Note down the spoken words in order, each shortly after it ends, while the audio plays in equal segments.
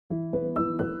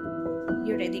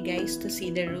You ready guys to see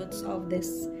the roots of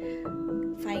this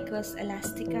Ficus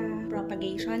Elastica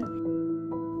propagation?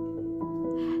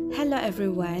 Hello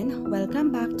everyone,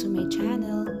 welcome back to my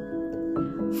channel.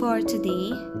 For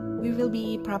today, we will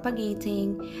be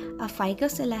propagating a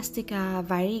Ficus Elastica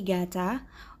variegata,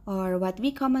 or what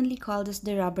we commonly call as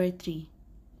the rubber tree.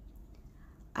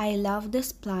 I love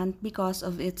this plant because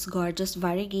of its gorgeous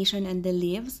variegation in the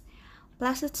leaves,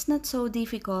 plus it's not so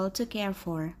difficult to care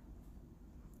for.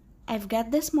 I've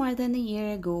got this more than a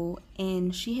year ago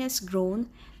and she has grown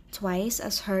twice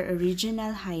as her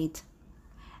original height.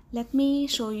 Let me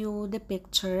show you the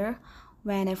picture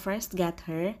when I first got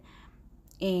her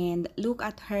and look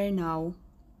at her now.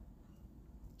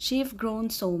 She's grown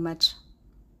so much.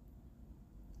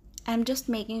 I'm just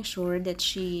making sure that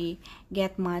she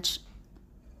get much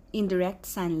indirect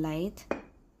sunlight.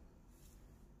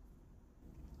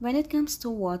 When it comes to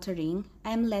watering,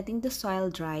 I'm letting the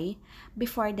soil dry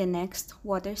before the next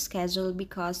water schedule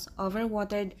because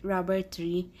overwatered rubber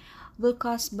tree will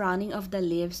cause browning of the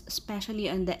leaves, especially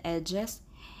on the edges,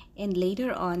 and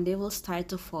later on they will start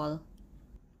to fall.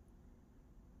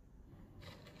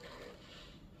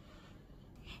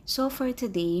 So for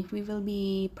today, we will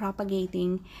be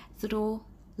propagating through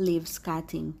leaves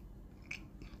cutting.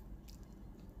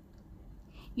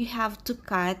 You have to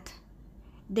cut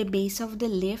the base of the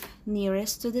leaf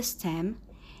nearest to the stem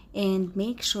and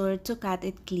make sure to cut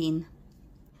it clean.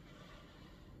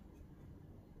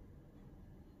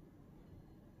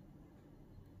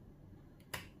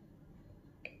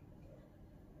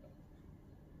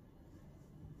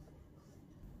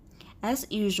 As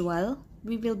usual,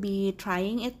 we will be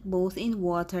trying it both in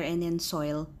water and in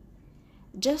soil.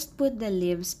 Just put the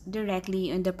leaves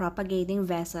directly on the propagating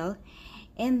vessel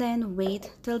and then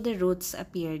wait till the roots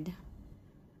appeared.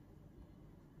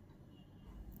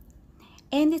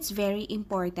 And it's very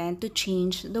important to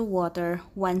change the water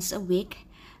once a week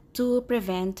to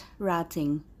prevent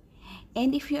rotting.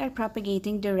 And if you are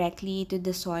propagating directly to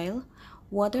the soil,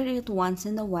 water it once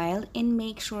in a while and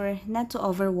make sure not to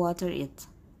overwater it.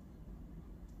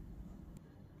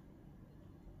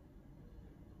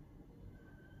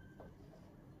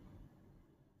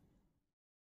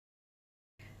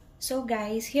 So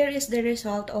guys, here is the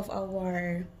result of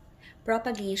our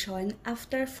propagation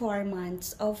after 4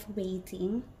 months of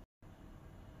waiting.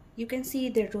 You can see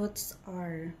the roots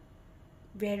are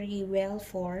very well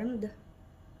formed.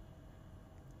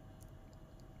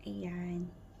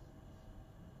 Ayan.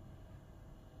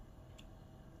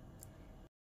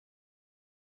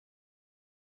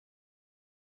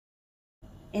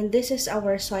 And this is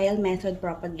our soil method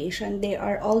propagation. They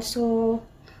are also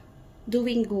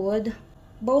doing good.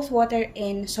 Both water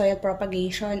and soil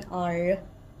propagation are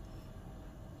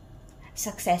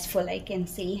successful, I can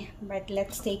say. But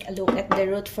let's take a look at the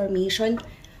root formation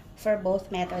for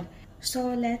both methods. So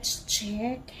let's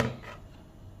check.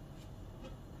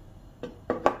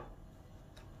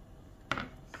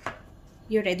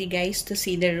 You ready guys to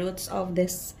see the roots of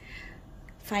this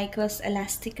Ficus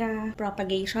Elastica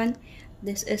propagation?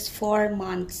 This is 4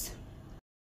 months.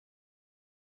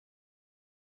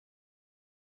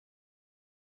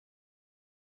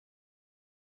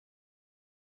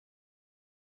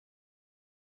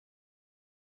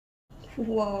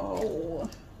 Wow!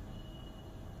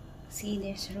 See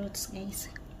these roots, guys.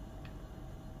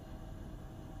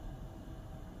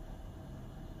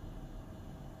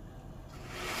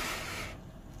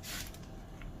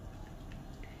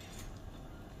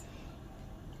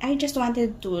 I just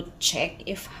wanted to check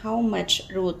if how much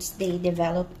roots they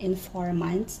develop in 4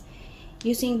 months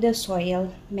using the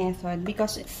soil method,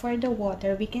 because for the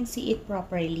water we can see it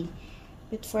properly,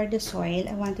 but for the soil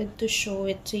I wanted to show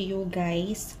it to you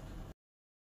guys.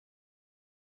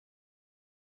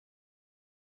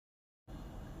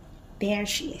 There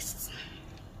she is.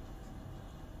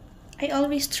 I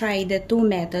always try the two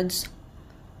methods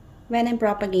when I'm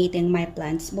propagating my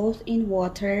plants, both in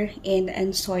water and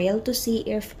in soil, to see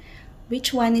if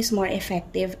which one is more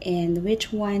effective and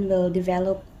which one will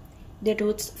develop the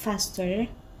roots faster.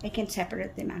 I can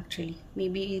separate them actually.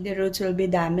 Maybe the roots will be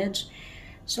damaged,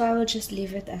 so I will just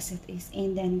leave it as it is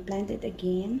and then plant it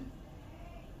again.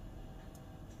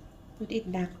 Put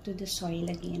it back to the soil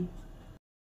again.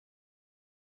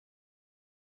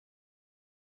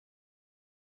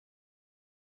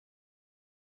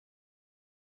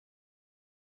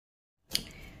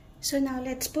 So now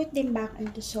let's put them back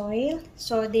in the soil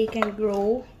so they can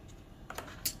grow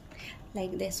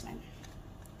like this one.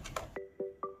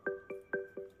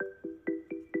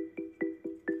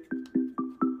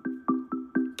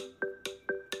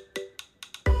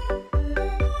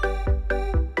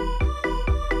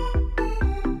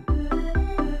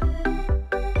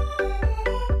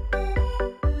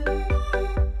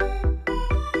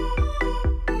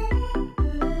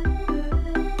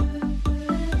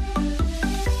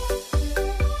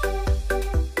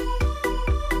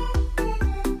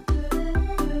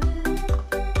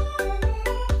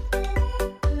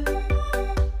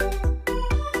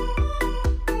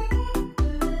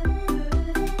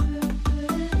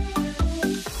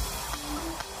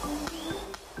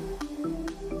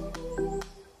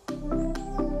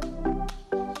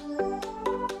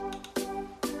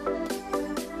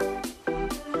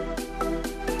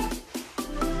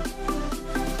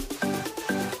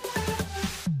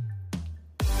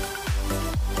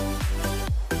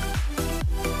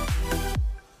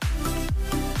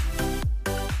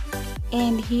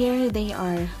 And here they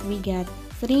are. We got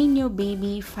 3 new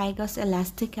baby Ficus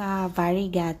Elastica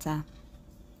Variegata.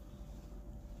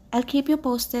 I'll keep you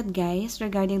posted guys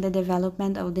regarding the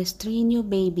development of these 3 new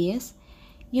babies.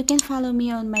 You can follow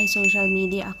me on my social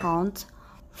media accounts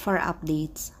for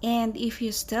updates. And if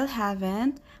you still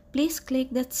haven't, please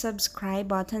click that subscribe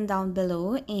button down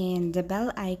below and the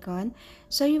bell icon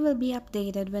so you will be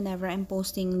updated whenever I'm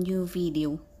posting new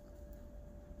video.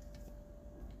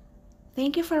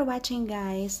 Thank you for watching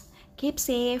guys. Keep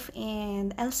safe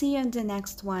and I'll see you in the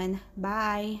next one.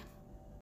 Bye!